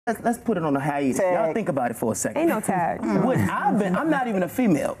let's put it on a hiatus. Y'all think about it for a second. Ain't no tag. I'm not even a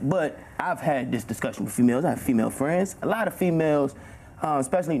female, but I've had this discussion with females. I have female friends. A lot of females,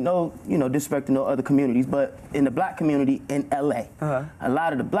 especially no disrespect to no other communities, but in the black community in LA, a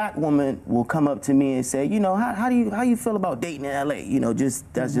lot of the black women will come up to me and say, how do you feel about dating in LA?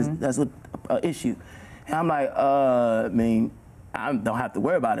 That's what issue. And I'm like, I don't have to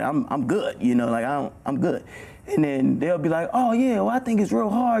worry about it. I'm good. I'm good. And then they'll be like, oh yeah, well I think it's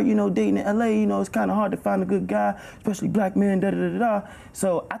real hard, dating in LA, it's kind of hard to find a good guy, especially black men, da-da-da-da.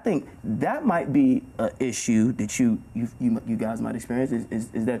 So I think that might be an issue that you guys might experience.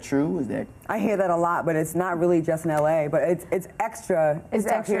 Is that true? Is that? I hear that a lot, but it's not really just in LA, but it's extra. It's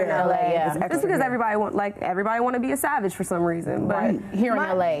extra in LA, yeah. Just because everybody want to be a savage for some reason. But here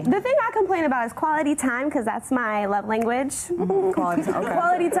in LA. The thing I complain about is quality time, because that's my love language. Quality time. Okay.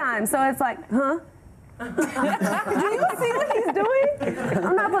 Quality time. So it's like, huh? Do you see what he's doing?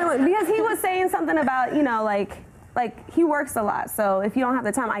 I'm not playing with, because he was saying something about, like he works a lot, so if you don't have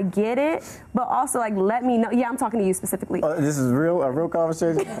the time, I get it, but also let me know. Yeah, I'm talking to you specifically. This is a real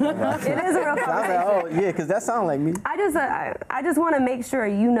conversation? It is a real conversation. Yeah, because that sounds like me. I just want to make sure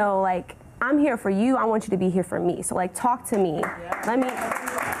I'm here for you. I want you to be here for me. So talk to me. Yeah. Let me.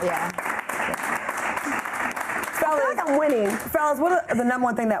 Yeah. I feel like I'm winning. Fellas, what is the number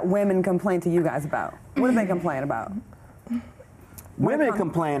one thing that women complain to you guys about? What do they complain about? Women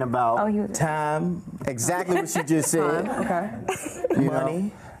complain about time. Exactly what you just said. Okay.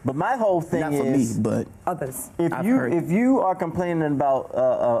 Money. But my whole thing Not for me, but others. If you are complaining about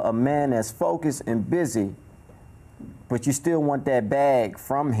a man that's focused and busy, but you still want that bag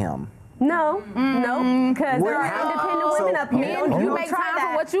from him. No, because there are independent women up here. You make time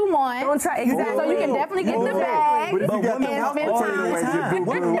for what you want. Don't try. Exactly. So you can definitely get the bag. But if you got the couch potato,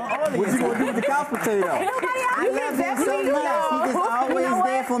 what you gonna do with the couch potato? I love him so much. He's always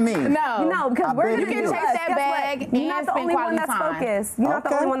there for me. No, because you can chase that bag and You're not the only one that's focused. You're not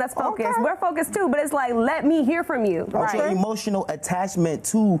the only one that's focused. We're focused too, but it's let me hear from you. Your emotional attachment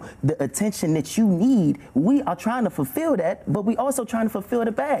to the attention that you need. We are trying to fulfill that, but we also trying to fulfill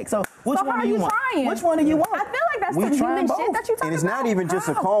the bag. So which one do you want? Which one do you want? I feel like that's the human shit that you talking about. And it's not even just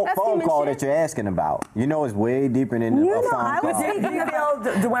a phone call that you're asking about. It's way deeper than a phone call. Do you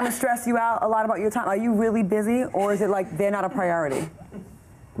feel, do women stress you out a lot about your time? Are you really busy, or is it they're not a priority?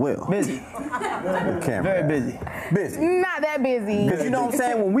 Well, busy. Very busy. Busy. Not that busy. Because you know what I'm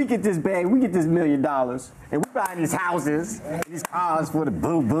saying? When we get this bag, we get this $1 million, and we buying these houses, these cars for the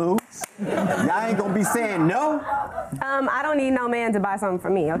boo-boos. Y'all ain't gonna be saying no. I don't need no man to buy something for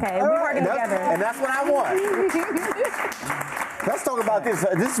me, okay? We're working together. And that's what I want. Let's talk about this.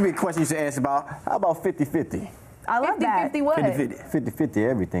 This would be a question you should ask about. How about 50-50? I love 50-50 what? 50-50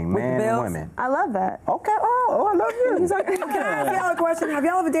 everything, man and women. I love that. Okay. Oh, I love you. Can I ask y'all a question? Have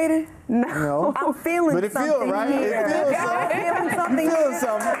y'all ever dated? No. I'm feeling but it something feels right. here. It feels something. I'm feeling something. It feels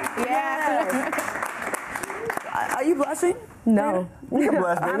something. Yeah. Are you blushing? No. You can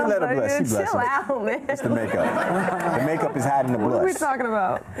blush, baby. Let her blush. She blushing. Chill out, man. It's the makeup. The makeup is hiding the blush. What are we talking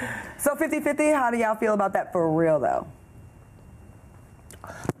about? So 50-50, how do y'all feel about that for real, though?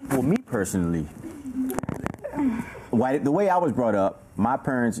 Well, me personally, the way I was brought up, my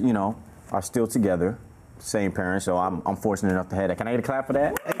parents, are still together, same parents, so I'm fortunate enough to have that. Can I get a clap for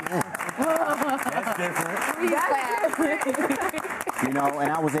that? That's different. And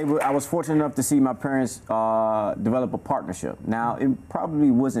I was fortunate enough to see my parents develop a partnership. Now, it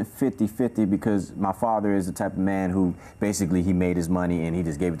probably wasn't 50-50 because my father is the type of man who basically he made his money and he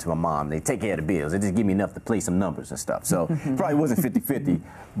just gave it to my mom. They take care of the bills. They just give me enough to play some numbers and stuff. So probably wasn't 50-50,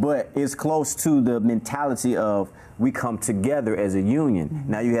 but it's close to the mentality of we come together as a union.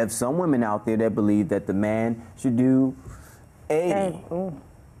 Now, you have some women out there that believe that the man should do 80.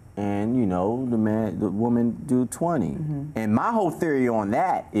 And the woman do 20. And my whole theory on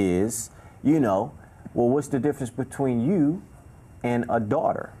that is, well, what's the difference between you and a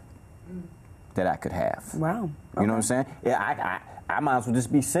daughter that I could have? Wow. You know what I'm saying? Yeah, I might as well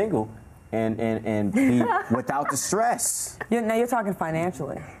just be single and be without the stress. Now you're talking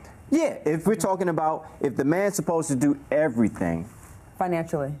financially. Yeah, if we're talking about if the man's supposed to do everything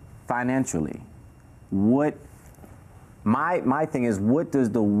financially, what my thing is, what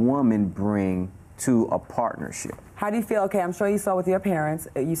does the woman bring to a partnership. How do you feel? Okay, I'm sure you saw with your parents,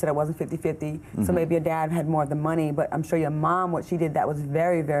 you said it wasn't 50-50, so maybe your dad had more of the money, but I'm sure your mom, what she did that was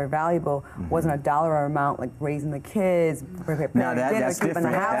very, very valuable, wasn't a dollar amount, like raising the kids, preparing dinner, keeping the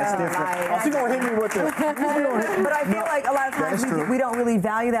house. That's different. Oh, she's going to hit me with the... But I feel like a lot of times we don't really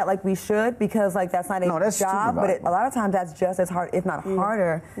value that like we should, because like that's not a job, but a lot of times that's just as hard, if not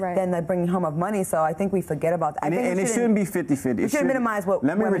harder, than the bringing home of money, so I think we forget about that. And it shouldn't be 50-50. We should minimize what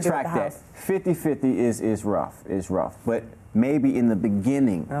Let me women do at retract the that. house. 50-50 is rough, but maybe in the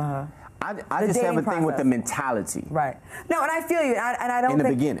beginning, I just have a thing with the mentality. Right. No, and I feel you, and I don't think... In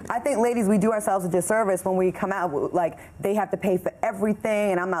the beginning. I think, ladies, we do ourselves a disservice when we come out, like, they have to pay for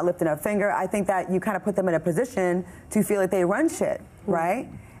everything, and I'm not lifting a finger. I think that you kind of put them in a position to feel like they run shit, right?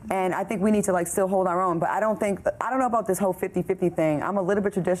 And I think we need to like still hold our own, but I don't know about this whole 50-50 thing. I'm a little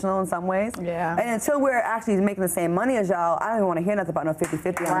bit traditional in some ways. Yeah. And until we're actually making the same money as y'all, I don't even want to hear nothing about no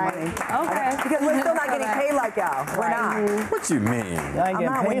 50-50 on money. Okay. Because we're still not getting paid like y'all. We're not. What you mean? Y'all ain't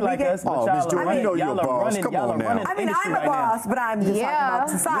getting paid like us, but you're a boss. Come on now. I mean, I'm a boss, but I'm just talking about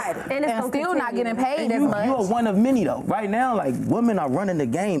society. And still not getting paid as much. You are one of many though. Right now, like women are running the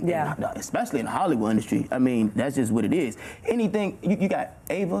game, especially in the Hollywood industry. I mean, that's just what it is. Anything you got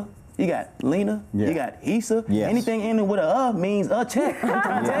Ava. You got Lena, you got Issa. Yes. Anything ending with a means a check. I'm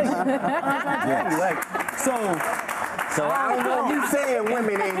trying to tell you. Like, so I don't know if you saying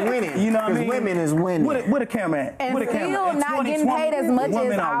women ain't winning. You know what I mean? Women is winning. Where the camera at? And Where the camera? still not getting paid as much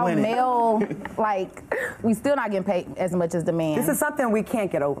as our male, like, we still not getting paid as much as the man. This is something we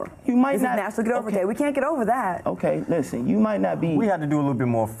can't get over. You might this not is naturally get over. Okay. We can't get over that. Okay, listen, you might not be. We had to do a little bit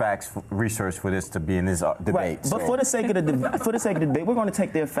more research for this to be in this debate. Right. But for the sake of the debate, we're going to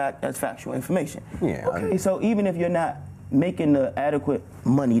take their fact as factual information. Yeah. Okay. So even if you're not making the adequate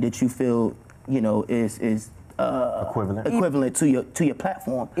money that you feel, is equivalent to your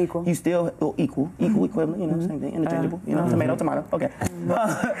platform, equal. You still equal, equivalent. Same thing, interchangeable. Tomato. Okay.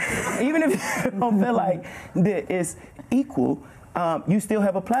 Even if you don't feel like that it's equal. You still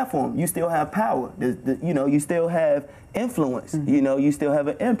have a platform. You still have power. You still have influence. You still have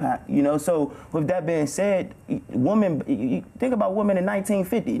an impact. So with that being said, women. You think about women in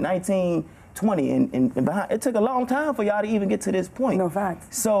 1950, 1920, and behind. It took a long time for y'all to even get to this point. No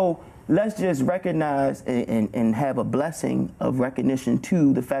facts. So let's just recognize and have a blessing of recognition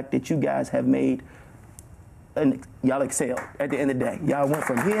to the fact that you guys have made. Y'all excelled at the end of the day. Y'all went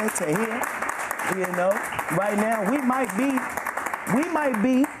from here to here. Right now we might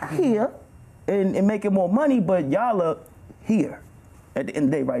be here and making more money, but y'all are here at the end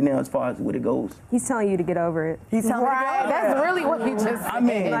of the day right now as far as what it goes. He's telling you to get over it. He's telling me to get over That's it. really what he just said. I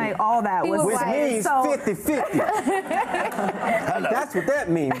mean, Like all that was Which means 50-50. That's what that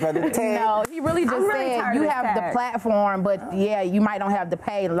means, brother Ted. No, he really just said you have the platform, but you might not have the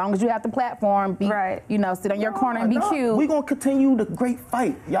pay. As long as you have the platform, sit on your corner and be cute. We're gonna continue the great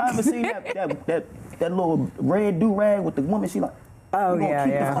fight. Y'all ever seen that little red do-rag with the woman? She like, oh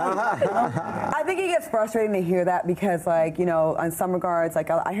yeah. I think it gets frustrating to hear that because, like, in some regards, like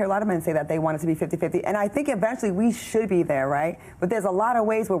I hear a lot of men say that they want it to be 50-50, and I think eventually we should be there, right? But there's a lot of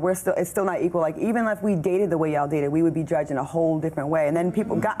ways where it's still not equal. Like even if we dated the way y'all dated, we would be judged in a whole different way. And then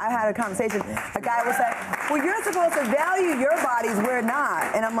I had a conversation. A guy was like, "Well, you're supposed to value your bodies, we're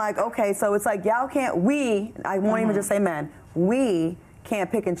not." And I'm like, okay, so it's like y'all can't. I won't even just say men. We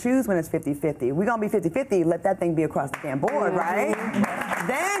can't pick and choose when it's 50-50. We're gonna be 50-50, let that thing be across the damn board, right?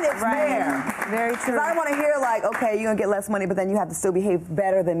 Then it's fair. Very true. Because I don't want to hear like, okay, you're gonna get less money, but then you have to still behave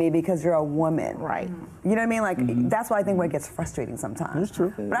better than me because you're a woman. Right. You know what I mean? Like that's why I think where it gets frustrating sometimes. That's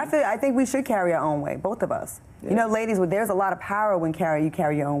true. But I think we should carry our own way, both of us. Yeah. Ladies, there's a lot of power when you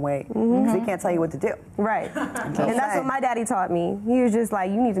carry your own weight. Because he can't tell you what to do. Right. And that's what my daddy taught me. He was just like,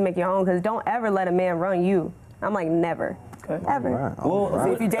 you need to make your own, because don't ever let a man run you. I'm like, never. Okay. Ever. Right. Well,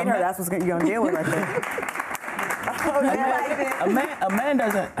 See, if you date her, that's what you're gonna deal with right there. A man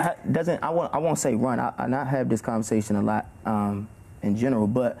doesn't. I won't say run. I not have this conversation a lot in general.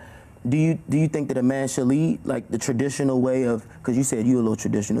 But do you think that a man should lead like the traditional way of? Because you said you're a little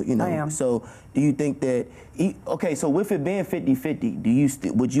traditional. I am. So do you think that? So with it being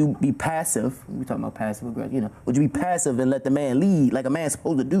 50-50, would you be passive? We're talking about passive aggressive. Would you be passive and let the man lead like a man's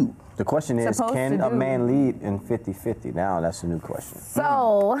supposed to do? The question is, can a man lead in 50-50? Now that's a new question.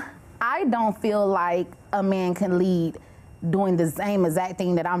 So I don't feel like a man can lead doing the same exact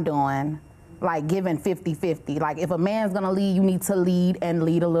thing that I'm doing, like giving 50-50. Like if a man's gonna lead, you need to lead and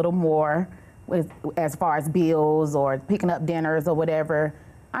lead a little more as far as bills or picking up dinners or whatever.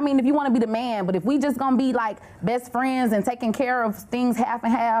 I mean, if you want to be the man, but if we just gonna be like best friends and taking care of things half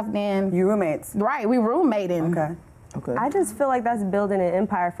and half, then you roommates. Right, we roommating. Okay. Okay. I just feel like that's building an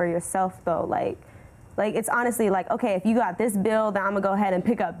empire for yourself, though. Like, Like, it's honestly like, okay, if you got this bill, then I'm gonna go ahead and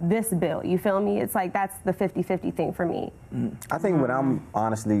pick up this bill. You feel me? It's like, that's the 50-50 thing for me. I think what I'm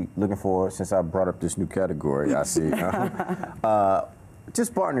honestly looking for, since I brought up this new category, I see,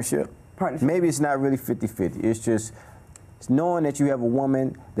 just partnership. Maybe it's not really 50-50. It's just knowing that you have a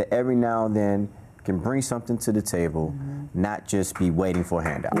woman that every now and then can bring something to the table, not just be waiting for a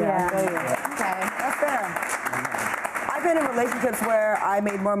handout. Yeah. Okay. That's fair. I've been in relationships where I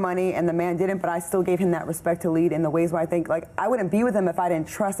made more money and the man didn't, but I still gave him that respect to lead in the ways where I think, like, I wouldn't be with him if I didn't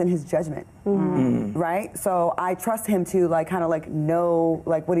trust in his judgment, right? So I trust him to, like, kind of, like, know,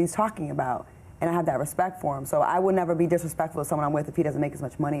 like, what he's talking about. And I have that respect for him. So I would never be disrespectful to someone I'm with if he doesn't make as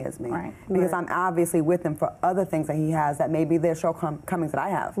much money as me. Right. Because I'm obviously with him for other things that he has that maybe their shortcomings that I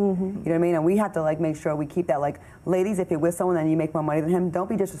have. You know what I mean? And we have to, like, make sure we keep that, like, ladies, if you're with someone and you make more money than him, don't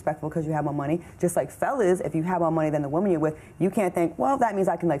be disrespectful because you have more money. Just like fellas, if you have more money than the woman you're with, you can't think, well, that means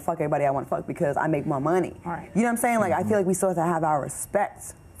I can, like, fuck everybody I want to fuck because I make more money. Right. You know what I'm saying? Like, I feel like we still have to have our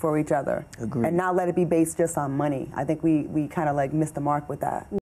respect for each other. Agreed. And not let it be based just on money. I think we kind of, like, missed the mark with that.